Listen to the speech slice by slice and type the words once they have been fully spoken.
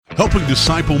helping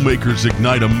disciple makers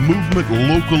ignite a movement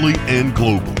locally and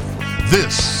globally.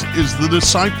 This is the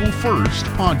Disciple First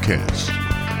podcast.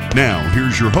 Now,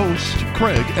 here's your host,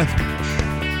 Craig Etheridge.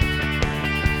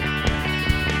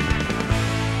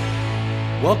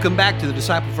 Welcome back to the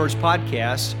Disciple First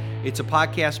podcast. It's a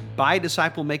podcast by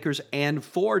disciple makers and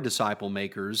for disciple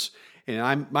makers.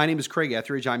 And my name is Craig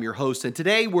Etheridge. I'm your host. And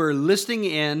today we're listening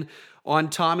in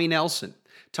on Tommy Nelson.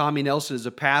 Tommy Nelson is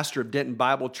a pastor of Denton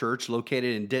Bible Church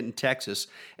located in Denton, Texas.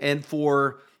 And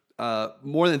for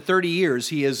more than 30 years,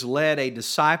 he has led a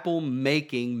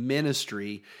disciple-making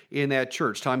ministry in that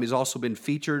church. Tommy's also been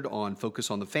featured on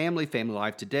Focus on the Family, Family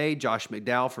Life Today, Josh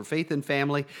McDowell for Faith and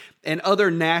Family, and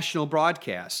other national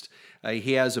broadcasts.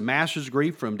 He has a master's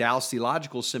degree from Dallas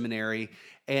Theological Seminary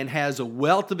and has a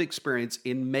wealth of experience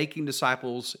in making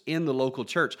disciples in the local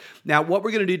church. Now, what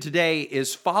we're going to do today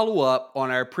is follow up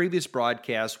on our previous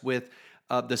broadcast with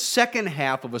the second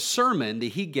half of a sermon that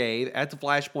he gave at the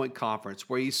Flashpoint Conference,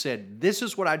 where he said, this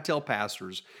is what I'd tell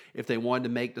pastors if they wanted to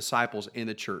make disciples in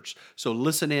the church. So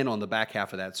listen in on the back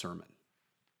half of that sermon.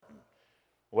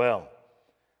 Well,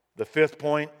 the fifth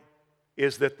point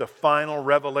is that the final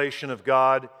revelation of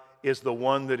God is the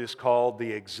one that is called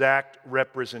the exact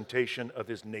representation of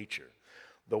His nature.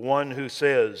 The one who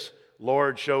says,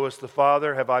 Lord, show us the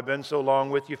Father. Have I been so long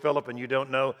with you, Philip, and you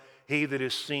don't know? He that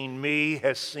has seen me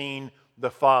has seen the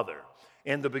Father.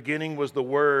 In the beginning was the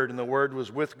Word, and the Word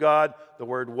was with God. The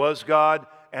Word was God,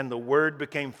 and the Word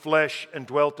became flesh and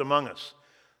dwelt among us.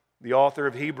 The author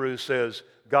of Hebrews says,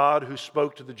 God who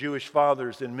spoke to the Jewish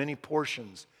fathers in many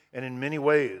portions and in many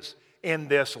ways, in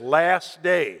this last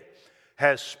day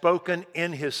has spoken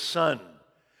in His Son,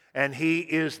 and He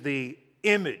is the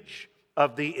image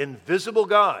of the invisible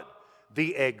God,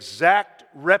 the exact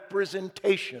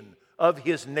representation of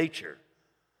His nature,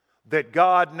 that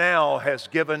God now has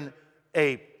given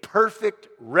a perfect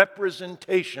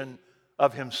representation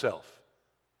of Himself.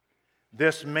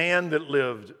 This man that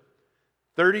lived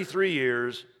 33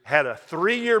 years, had a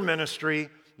 3-year ministry.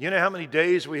 You know how many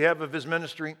days we have of His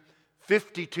ministry?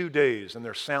 52 days, and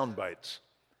they're sound bites.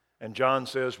 And John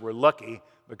says we're lucky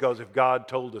because if God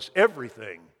told us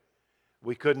everything,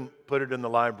 we couldn't put it in the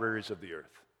libraries of the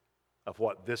earth of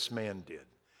what this man did.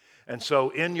 And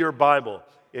so in your Bible,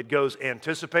 it goes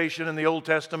anticipation in the Old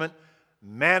Testament,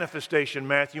 manifestation,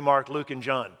 Matthew, Mark, Luke, and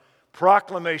John,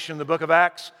 proclamation in the book of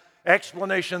Acts,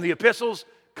 explanation in the epistles,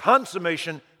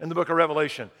 consummation in the book of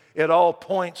Revelation. It all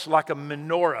points like a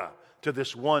menorah to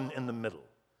this one in the middle.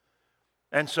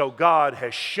 And so God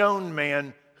has shown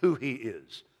man who He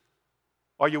is.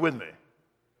 Are you with me?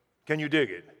 Can you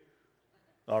dig it?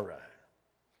 All right.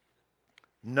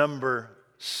 Number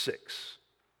 6.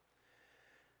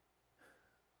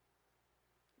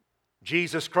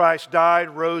 Jesus Christ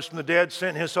died, rose from the dead,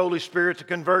 sent His Holy Spirit to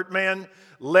convert man,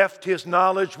 left His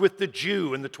knowledge with the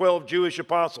Jew and the 12 Jewish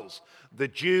apostles. The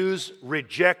Jews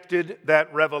rejected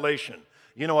that revelation.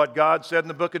 You know what God said in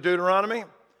the book of Deuteronomy?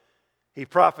 He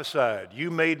prophesied,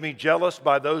 you made me jealous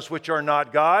by those which are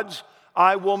not gods.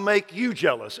 I will make you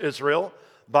jealous, Israel,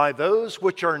 by those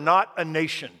which are not a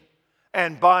nation,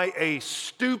 and by a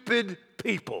stupid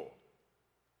people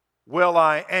will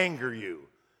I anger you.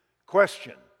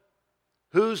 Question.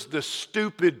 Who's the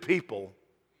stupid people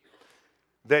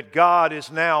that God is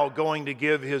now going to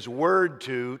give His word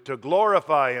to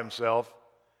glorify Himself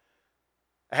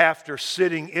after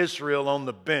sitting Israel on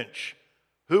the bench?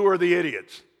 Who are the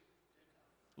idiots?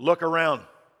 Look around.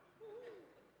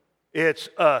 It's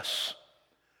us.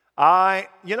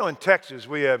 In Texas,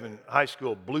 we have in high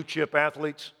school blue chip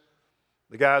athletes,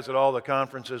 the guys that all the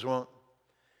conferences want.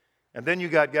 And then you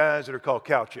got guys that are called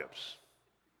cow chips.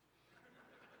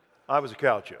 I was a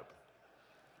cow chip.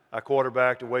 I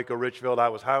quarterbacked at Waco Richfield. I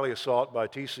was highly assaulted by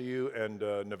TCU and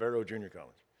Navarro Junior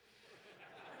College.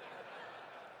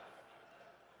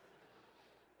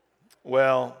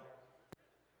 Well,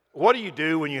 what do you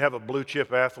do when you have a blue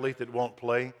chip athlete that won't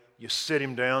play? You sit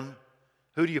him down.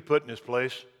 Who do you put in his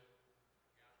place?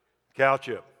 Cow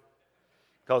chip.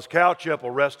 Because cow chip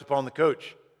will rest upon the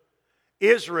coach.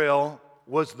 Israel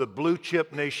was the blue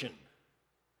chip nation.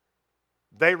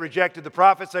 They rejected the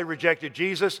prophets, they rejected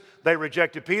Jesus, they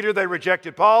rejected Peter, they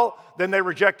rejected Paul, then they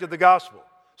rejected the gospel.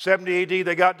 70 AD,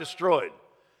 they got destroyed.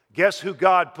 Guess who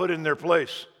God put in their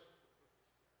place?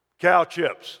 Cow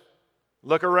chips.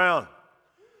 Look around.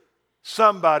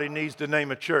 Somebody needs to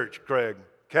name a church, Craig,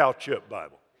 Cow Chip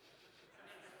Bible.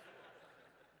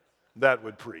 That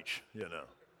would preach,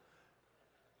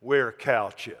 We're cow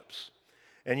chips.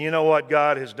 And you know what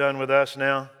God has done with us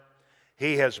now?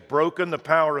 He has broken the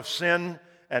power of sin,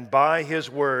 and by His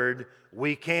word,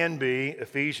 we can be,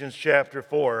 Ephesians chapter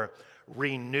 4,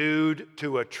 renewed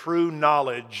to a true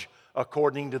knowledge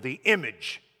according to the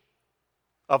image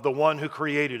of the one who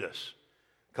created us.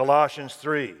 Colossians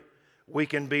 3, we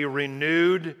can be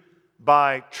renewed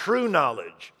by true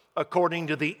knowledge according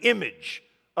to the image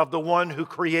of the one who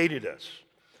created us.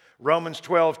 Romans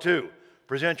 12:2,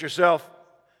 present yourself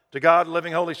to God,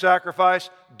 living holy sacrifice.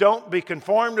 Don't be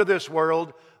conformed to this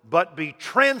world, but be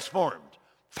transformed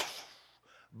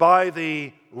by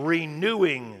the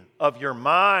renewing of your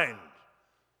mind.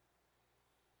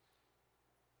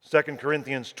 2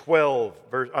 Corinthians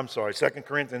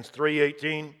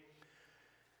 3:18.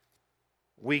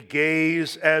 We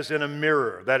gaze as in a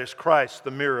mirror. That is Christ, the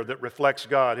mirror that reflects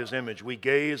God, His image. We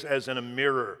gaze as in a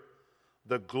mirror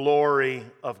the glory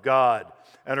of God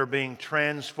and are being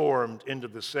transformed into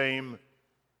the same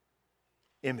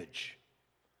image.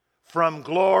 From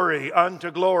glory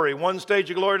unto glory. One stage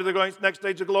of glory to the next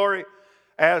stage of glory.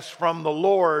 As from the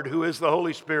Lord, who is the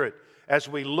Holy Spirit. As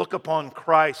we look upon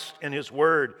Christ and His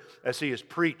Word as He is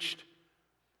preached,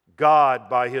 God,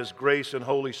 by His grace and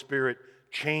Holy Spirit,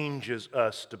 changes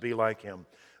us to be like Him.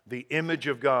 The image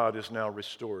of God is now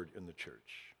restored in the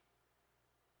church.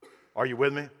 Are you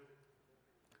with me?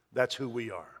 That's who we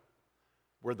are.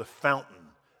 We're the fountain.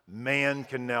 Man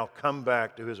can now come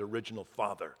back to his original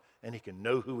Father, and he can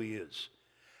know who he is.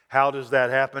 How does that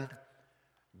happen?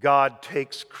 God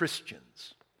takes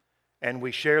Christians, and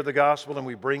we share the gospel, and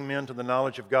we bring men to the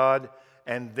knowledge of God,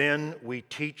 and then we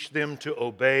teach them to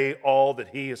obey all that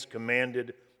He has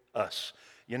commanded us.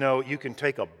 You know, you can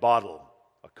take a bottle,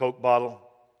 a Coke bottle.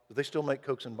 Do they still make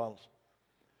Cokes in bottles?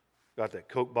 Got that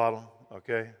Coke bottle,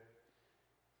 okay?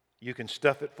 You can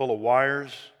stuff it full of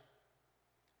wires.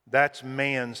 That's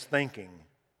man's thinking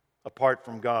apart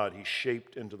from God. He's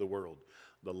shaped into the world.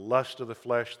 The lust of the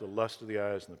flesh, the lust of the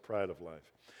eyes, and the pride of life.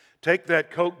 Take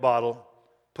that Coke bottle,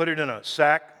 put it in a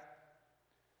sack,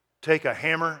 take a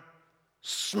hammer,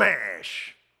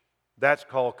 smash. That's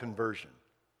called conversion.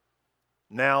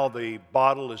 Now the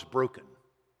bottle is broken.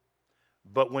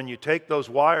 But when you take those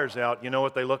wires out, you know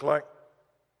what they look like?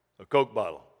 A Coke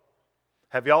bottle.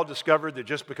 Have y'all discovered that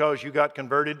just because you got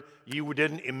converted, you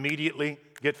didn't immediately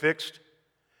get fixed?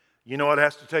 You know what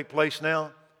has to take place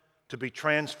now? To be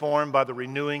transformed by the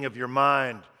renewing of your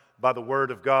mind, by the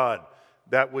Word of God,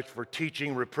 that which for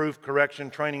teaching, reproof, correction,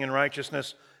 training in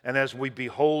righteousness, and as we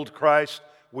behold Christ,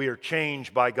 we are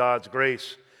changed by God's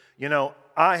grace. You know,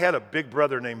 I had a big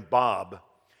brother named Bob,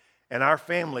 and our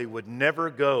family would never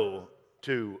go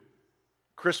to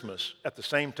Christmas at the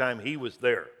same time he was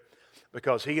there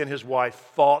because he and his wife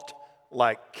fought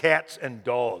like cats and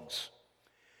dogs.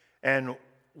 And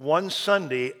one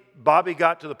Sunday, Bobby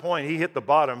got to the point, he hit the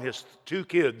bottom. His 2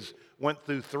 kids went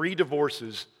through 3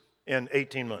 divorces in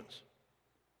 18 months.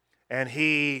 And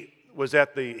he was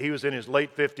in his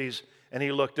late 50s, and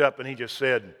he looked up and he just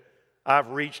said,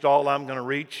 I've reached all I'm going to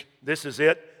reach. This is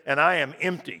it, and I am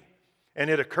empty. And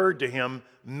it occurred to him,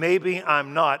 maybe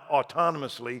I'm not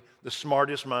autonomously the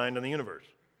smartest mind in the universe.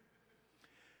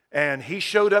 And he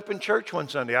showed up in church one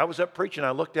Sunday. I was up preaching.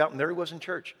 I looked out, and there he was in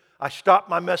church. I stopped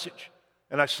my message,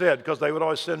 and I said, because they would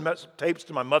always send tapes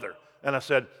to my mother, and I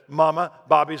said, Mama,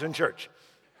 Bobby's in church.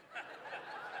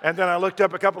 And then I looked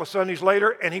up a couple of Sundays later,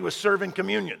 and he was serving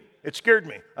communion. It scared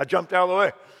me. I jumped out of the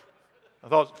way. I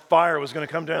thought fire was going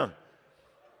to come down.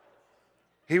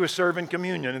 He was serving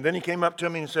communion, and then he came up to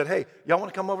me and said, hey, y'all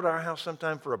want to come over to our house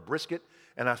sometime for a brisket?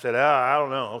 And I said, I don't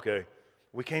know, okay.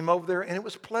 We came over there, and it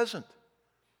was pleasant.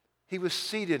 He was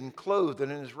seated and clothed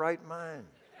and in his right mind.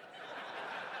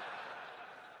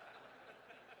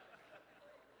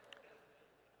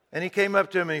 And he came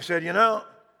up to me and he said, you know,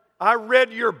 I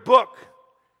read your book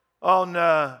on,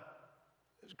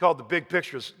 it's called The Big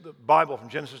Pictures, the Bible from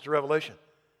Genesis to Revelation.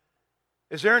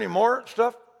 Is there any more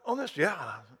stuff on this?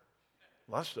 Yeah,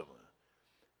 lots of stuff.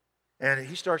 And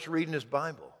he starts reading his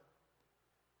Bible.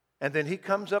 And then he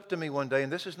comes up to me one day,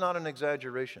 and this is not an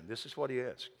exaggeration. This is what he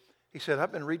asked. He said,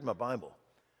 I've been reading my Bible.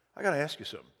 I got to ask you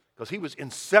something. Because he was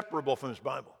inseparable from his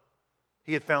Bible.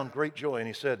 He had found great joy, and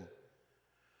he said,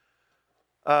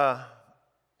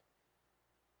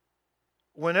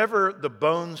 whenever the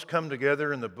bones come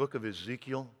together in the book of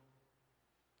Ezekiel,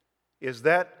 is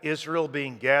that Israel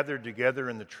being gathered together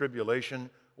in the tribulation,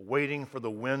 waiting for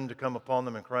the wind to come upon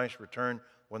them in Christ's return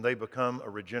when they become a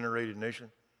regenerated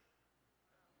nation?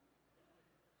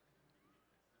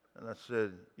 And I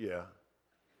said, yeah.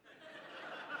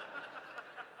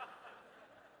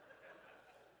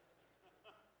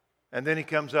 And then he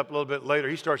comes up a little bit later.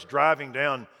 He starts driving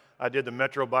down. I did the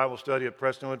Metro Bible study at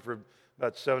Prestonwood for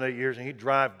about 7-8 years, and he'd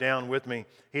drive down with me.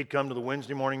 He'd come to the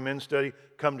Wednesday morning men's study,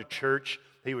 come to church.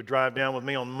 He would drive down with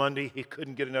me on Monday. He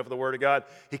couldn't get enough of the Word of God.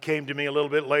 He came to me a little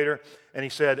bit later, and he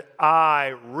said,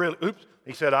 I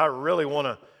really want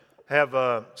to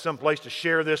have some place to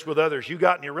share this with others. You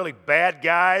got any really bad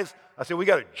guys? I said, we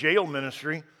got a jail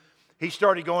ministry. He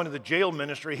started going to the jail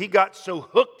ministry. He got so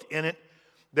hooked in it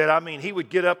that, he would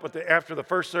get up after the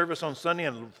first service on Sunday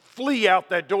and flee out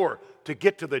that door to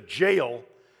get to the jail.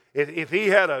 If he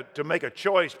had to make a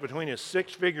choice between his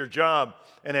six-figure job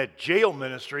and that jail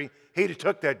ministry, he'd have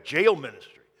took that jail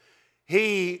ministry.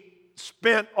 He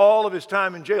spent all of his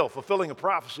time in jail fulfilling a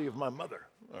prophecy of my mother,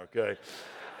 okay?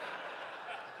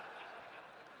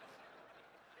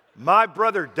 My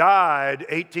brother died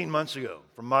 18 months ago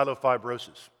from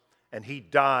myelofibrosis, and he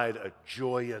died a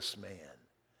joyous man.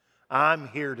 I'm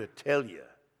here to tell you,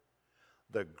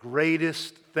 the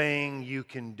greatest thing you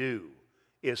can do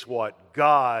is what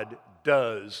God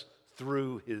does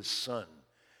through His Son,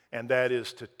 and that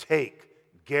is to take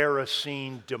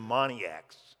Gerasene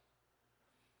demoniacs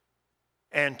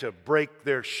and to break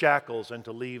their shackles and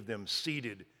to leave them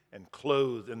seated and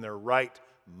clothed in their right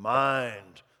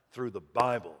mind through the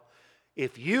Bible.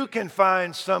 If you can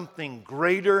find something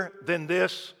greater than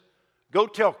this, go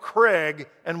tell Craig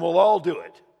and we'll all do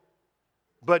it.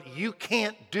 But you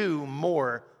can't do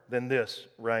more than this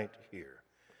right here.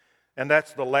 And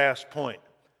that's the last point.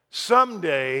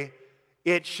 Someday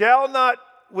it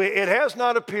has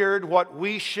not appeared what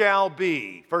we shall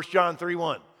be. 1 John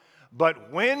 3:1.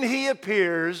 But when He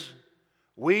appears,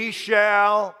 we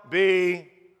shall be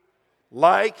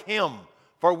like Him,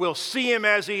 for we'll see Him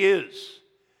as He is.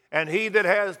 And he that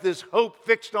has this hope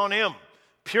fixed on Him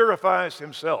purifies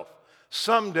himself.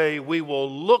 Someday we will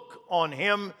look on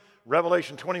Him.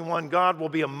 Revelation 21, God will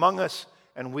be among us,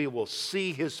 and we will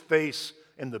see His face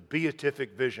in the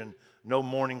beatific vision. No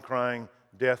mourning, crying,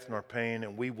 death, nor pain,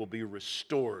 and we will be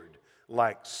restored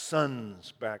like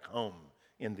sons back home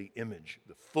in the image,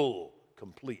 the full,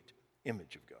 complete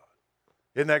image of God.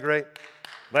 Isn't that great?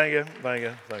 Thank you, thank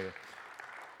you, thank you.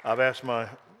 I've asked my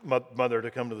mother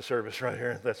to come to the service right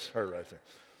here. That's her right there.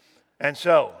 And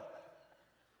so,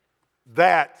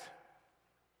 that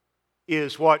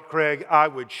is what, Craig, I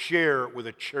would share with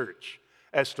a church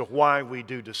as to why we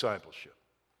do discipleship.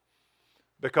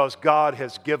 Because God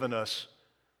has given us,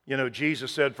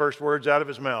 Jesus said first words out of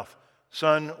His mouth,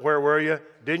 son, where were you?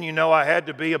 Didn't you know I had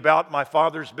to be about my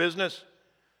Father's business?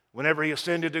 Whenever He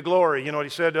ascended to glory, you know what He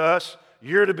said to us?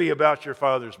 You're to be about your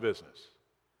Father's business.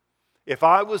 If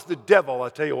I was the devil, I'll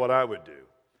tell you what I would do.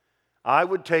 I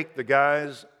would take the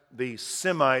guys, the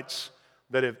Semites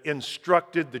that have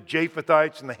instructed the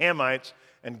Japhethites and the Hamites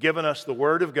and given us the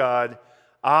Word of God.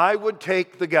 I would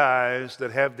take the guys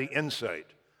that have the insight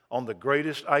on the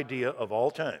greatest idea of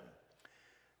all time,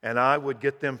 and I would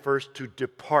get them first to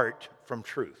depart from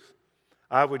truth.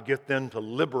 I would get them to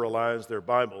liberalize their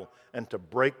Bible and to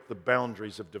break the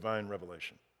boundaries of divine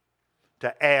revelation,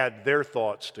 to add their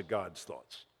thoughts to God's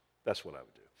thoughts. That's what I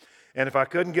would do. And if I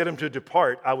couldn't get them to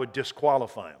depart, I would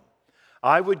disqualify them.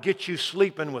 I would get you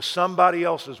sleeping with somebody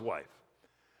else's wife.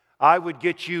 I would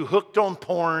get you hooked on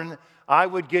porn. I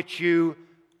would get you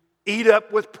eat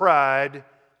up with pride,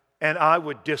 and I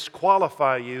would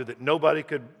disqualify you that nobody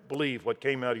could believe what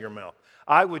came out of your mouth.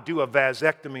 I would do a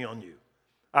vasectomy on you.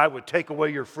 I would take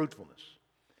away your fruitfulness.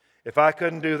 If I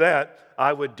couldn't do that,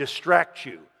 I would distract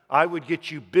you. I would get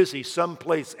you busy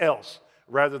someplace else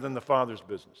rather than the Father's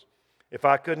business. If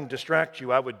I couldn't distract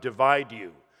you, I would divide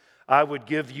you. I would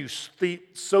give you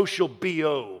social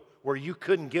BO where you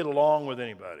couldn't get along with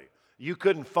anybody. You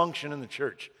couldn't function in the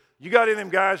church. You got any of them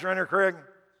guys around here, Craig?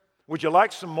 Would you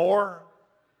like some more?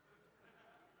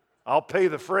 I'll pay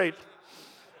the freight.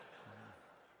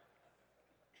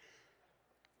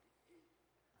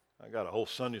 I got a whole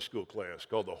Sunday school class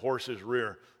called the Horse's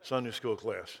Rear Sunday School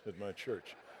class at my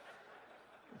church.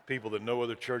 People that no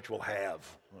other church will have.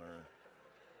 All right.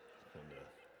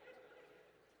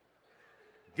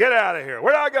 Get out of here.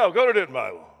 Where'd I go? Go to Denton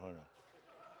Bible. All right.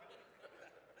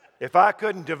 If I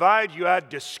couldn't divide you, I'd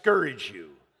discourage you.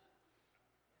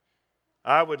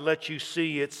 I would let you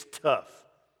see it's tough.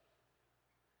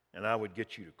 And I would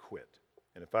get you to quit.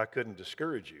 And if I couldn't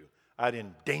discourage you, I'd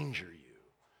endanger you,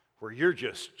 where you're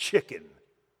just chicken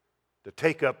to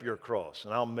take up your cross,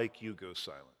 and I'll make you go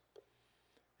silent.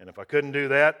 And if I couldn't do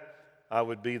that, I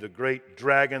would be the great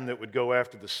dragon that would go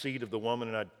after the seed of the woman,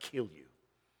 and I'd kill you.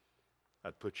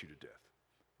 I'd put you to death.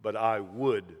 But I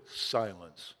would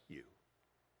silence you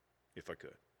if I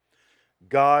could.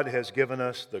 God has given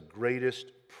us the greatest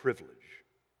privilege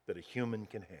that a human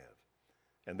can have,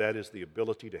 and that is the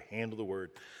ability to handle the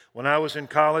Word. When I was in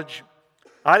college,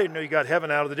 I didn't know you got heaven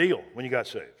out of the deal when you got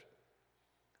saved.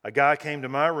 A guy came to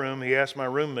my room. He asked my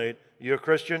roommate, you a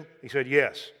Christian? He said,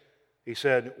 yes. He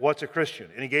said, what's a Christian?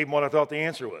 And he gave him what I thought the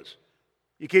answer was.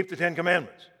 You keep the 10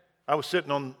 Commandments. I was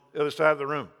sitting on the other side of the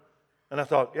room, and I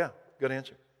thought, yeah, good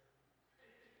answer.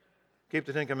 Keep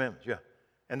the 10 Commandments, yeah.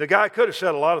 And the guy could have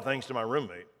said a lot of things to my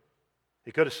roommate.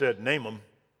 He could have said, name them.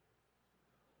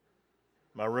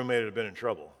 My roommate would have been in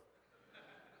trouble.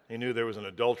 He knew there was an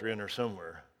adultery in there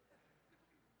somewhere.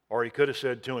 Or he could have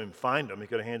said to him, find them. He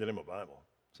could have handed him a Bible.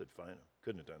 Said, find them.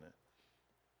 Couldn't have done that.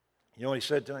 You know what he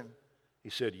said to him? He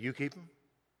said, you keep them?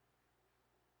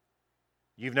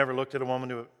 You've never looked at a woman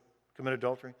who committed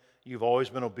adultery? You've always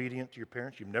been obedient to your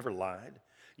parents? You've never lied?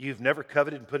 You've never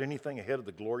coveted and put anything ahead of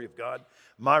the glory of God?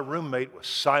 My roommate was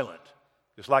silent.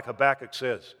 Just like Habakkuk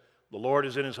says, the Lord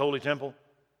is in his holy temple.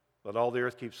 Let all the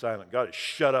earth keep silent. God has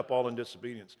shut up all in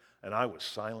disobedience. And I was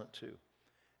silent too.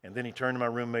 And then he turned to my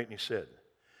roommate and he said,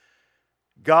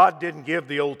 God didn't give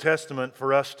the Old Testament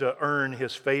for us to earn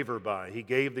his favor by. He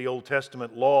gave the Old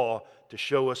Testament law to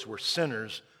show us we're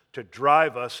sinners, to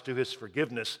drive us to his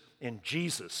forgiveness in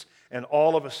Jesus. And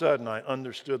all of a sudden I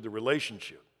understood the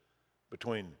relationship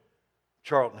between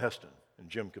Charlton Heston and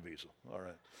Jim Caviezel. All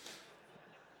right.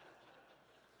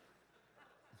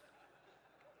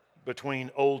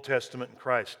 Between Old Testament and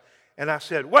Christ. And I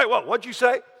said, wait, what'd you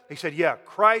say? He said, yeah,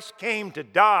 Christ came to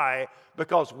die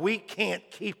because we can't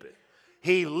keep it.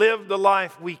 He lived the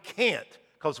life we can't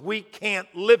because we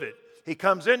can't live it. He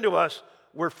comes into us,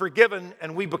 we're forgiven,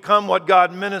 and we become what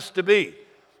God meant us to be.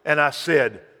 And I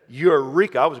said,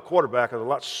 Eureka. I was a quarterback. I was a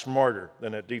lot smarter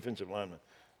than that defensive lineman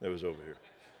that was over here.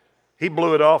 He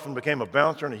blew it off and became a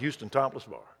bouncer in a Houston topless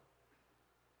bar.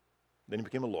 Then he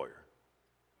became a lawyer.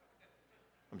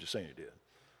 I'm just saying he did.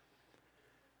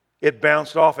 It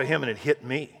bounced off of him and it hit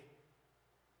me.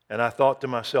 And I thought to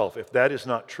myself, if that is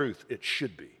not truth, it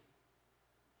should be.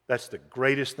 That's the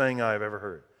greatest thing I've ever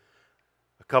heard.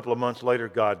 A couple of months later,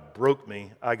 God broke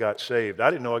me. I got saved. I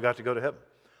didn't know I got to go to heaven.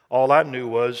 All I knew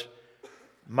was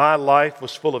my life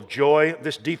was full of joy.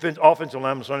 This offensive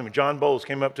lineman, son named John Bowles,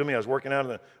 came up to me. I was working out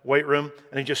in the weight room,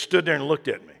 and he just stood there and looked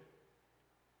at me.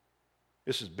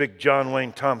 This is big John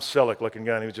Wayne, Tom Selleck looking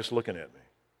guy, and he was just looking at me.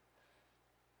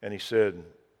 And he said,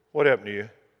 what happened to you?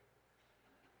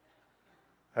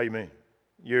 How you mean?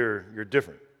 You're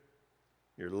different.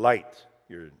 You're light.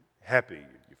 You're happy.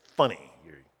 You're funny.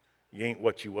 You ain't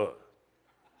what you were.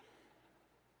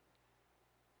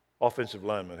 Offensive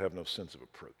linemen have no sense of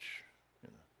approach.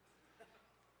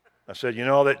 I said, you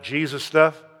know all that Jesus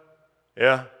stuff?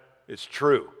 Yeah, it's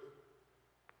true.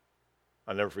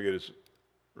 I'll never forget his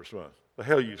response. The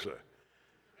hell you say?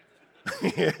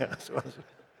 Yeah, that's what I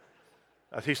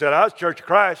said. He said, I was Church of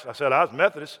Christ. I said, I was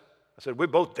Methodist. I said, we're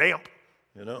both damp,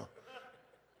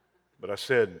 But I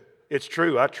said, it's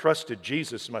true. I trusted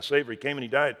Jesus as my Savior. He came and he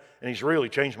died, and he's really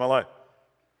changed my life.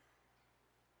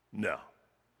 No.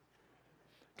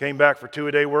 Came back for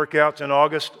 2-a-day workouts in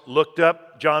August, looked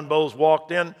up, John Bowles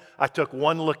walked in. I took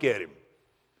one look at him.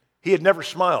 He had never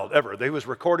smiled, ever. He was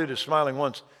recorded as smiling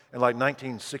once in like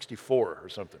 1964 or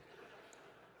something.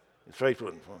 His face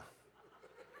wasn't fun.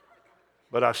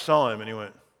 But I saw him and he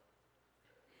went,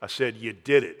 I said, you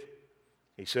did it.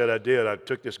 He said, I did. I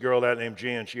took this girl out named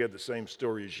Jan. She had the same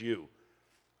story as you.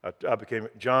 I became,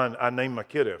 John, I named my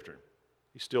kid after him.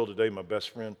 He's still today my best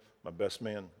friend, my best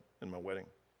man in my wedding.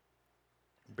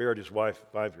 Buried his wife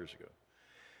 5 years ago.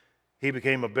 He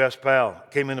became my best pal.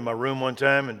 Came into my room one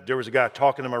time, and there was a guy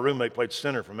talking to my roommate, played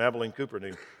center from Abilene Cooper,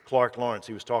 named Clark Lawrence.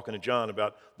 He was talking to John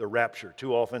about the rapture,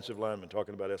 2 offensive linemen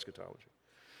talking about eschatology.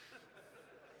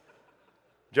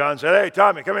 John said, hey,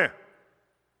 Tommy, come here.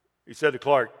 He said to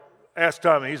Clark, ask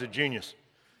Tommy, he's a genius.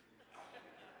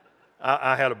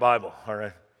 I had a Bible, all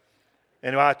right.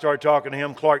 Anyway, I started talking to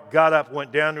him. Clark got up,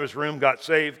 went down to his room, got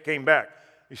saved, came back.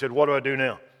 He said, what do I do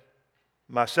now?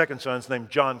 My second son's named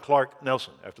John Clark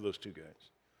Nelson, after those 2 guys.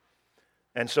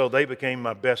 And so they became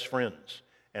my best friends.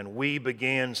 And we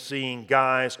began seeing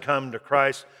guys come to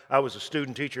Christ. I was a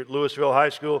student teacher at Louisville High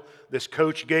School. This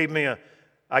coach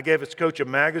I gave his coach a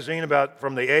magazine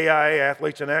from the AIA,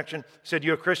 Athletes in Action. He said,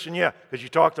 you a Christian? Yeah. Because you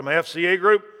talked to my FCA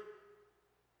group? I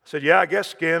said, yeah, I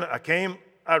guess, Ken.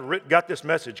 I got this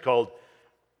message called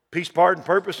Peace, Pardon,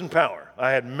 Purpose, and Power.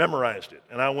 I had memorized it,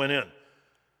 and I went in.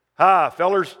 Hi,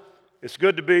 fellers. It's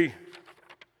good to be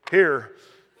here.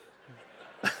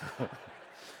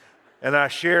 And I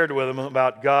shared with them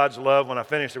about God's love. When I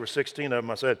finished, there were 16 of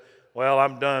them. I said, well,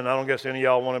 I'm done. I don't guess any of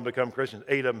y'all want to become Christians.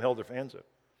 8 of them held their hands up.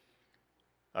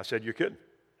 I said, you're kidding.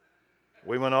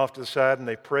 We went off to the side and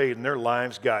they prayed and their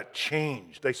lives got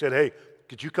changed. They said, hey,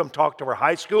 could you come talk to our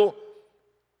high school?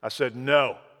 I said,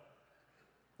 no.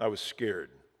 I was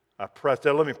scared. I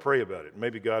said, let me pray about it.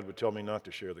 Maybe God would tell me not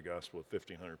to share the gospel with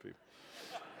 1,500 people.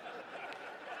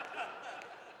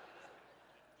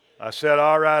 I said,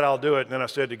 all right, I'll do it. And then I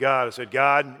said to God, I said,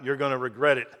 God, you're going to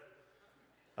regret it.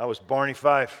 I was Barney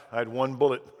Fife. I had one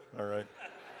bullet. All right.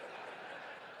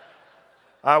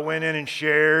 I went in and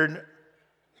shared.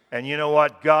 And you know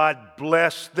what? God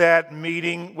blessed that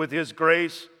meeting with His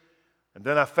grace. And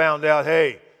then I found out,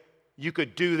 hey, you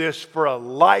could do this for a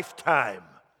lifetime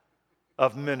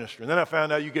of ministry. And then I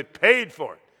found out you get paid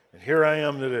for it. And here I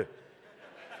am today.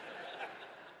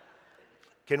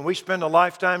 Can we spend a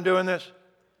lifetime doing this?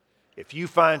 If you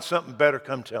find something better,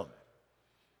 come tell me.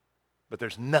 But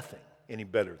there's nothing any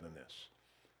better than this.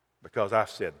 Because I've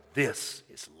said, this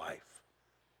is life.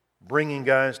 Bringing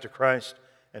guys to Christ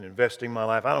and investing my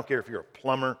life. I don't care if you're a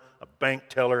plumber, a bank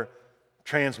teller,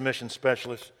 transmission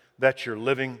specialist. That's your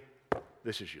living.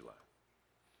 This is your life.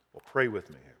 Well, pray with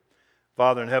me here.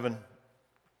 Father in heaven,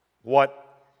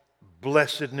 what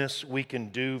blessedness we can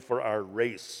do for our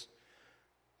race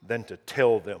than to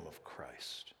tell them of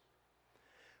Christ.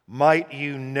 Might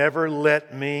you never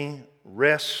let me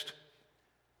rest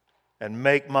and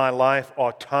make my life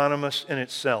autonomous in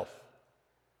itself.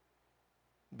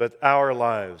 But our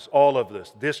lives, all of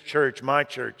this church, my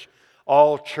church,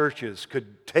 all churches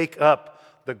could take up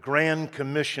the grand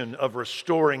commission of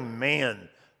restoring man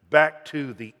back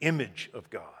to the image of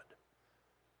God.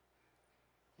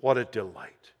 What a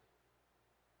delight.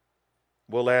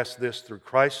 We'll ask this through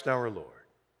Christ our Lord.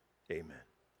 Amen.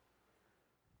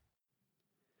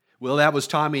 Well, that was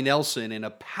Tommy Nelson in a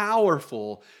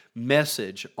powerful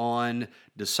message on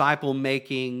disciple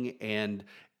making and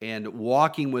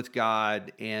walking with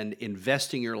God and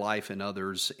investing your life in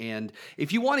others. And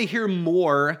if you want to hear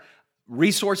more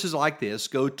resources like this,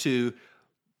 go to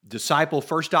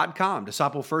disciplefirst.com.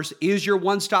 Disciple First is your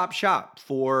one-stop shop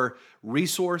for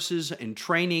resources and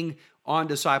training on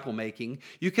disciple making.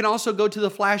 You can also go to the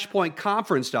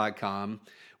flashpointconference.com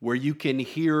where you can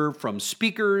hear from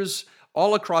speakers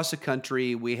all across the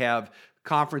country. We have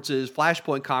conferences,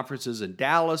 Flashpoint conferences in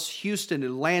Dallas, Houston,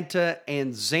 Atlanta,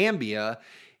 and Zambia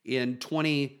in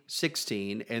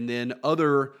 2016, and then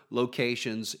other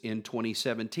locations in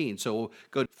 2017. So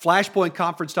go to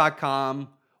flashpointconference.com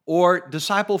or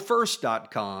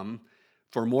disciplefirst.com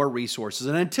for more resources.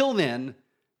 And until then,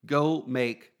 go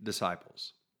make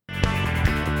disciples.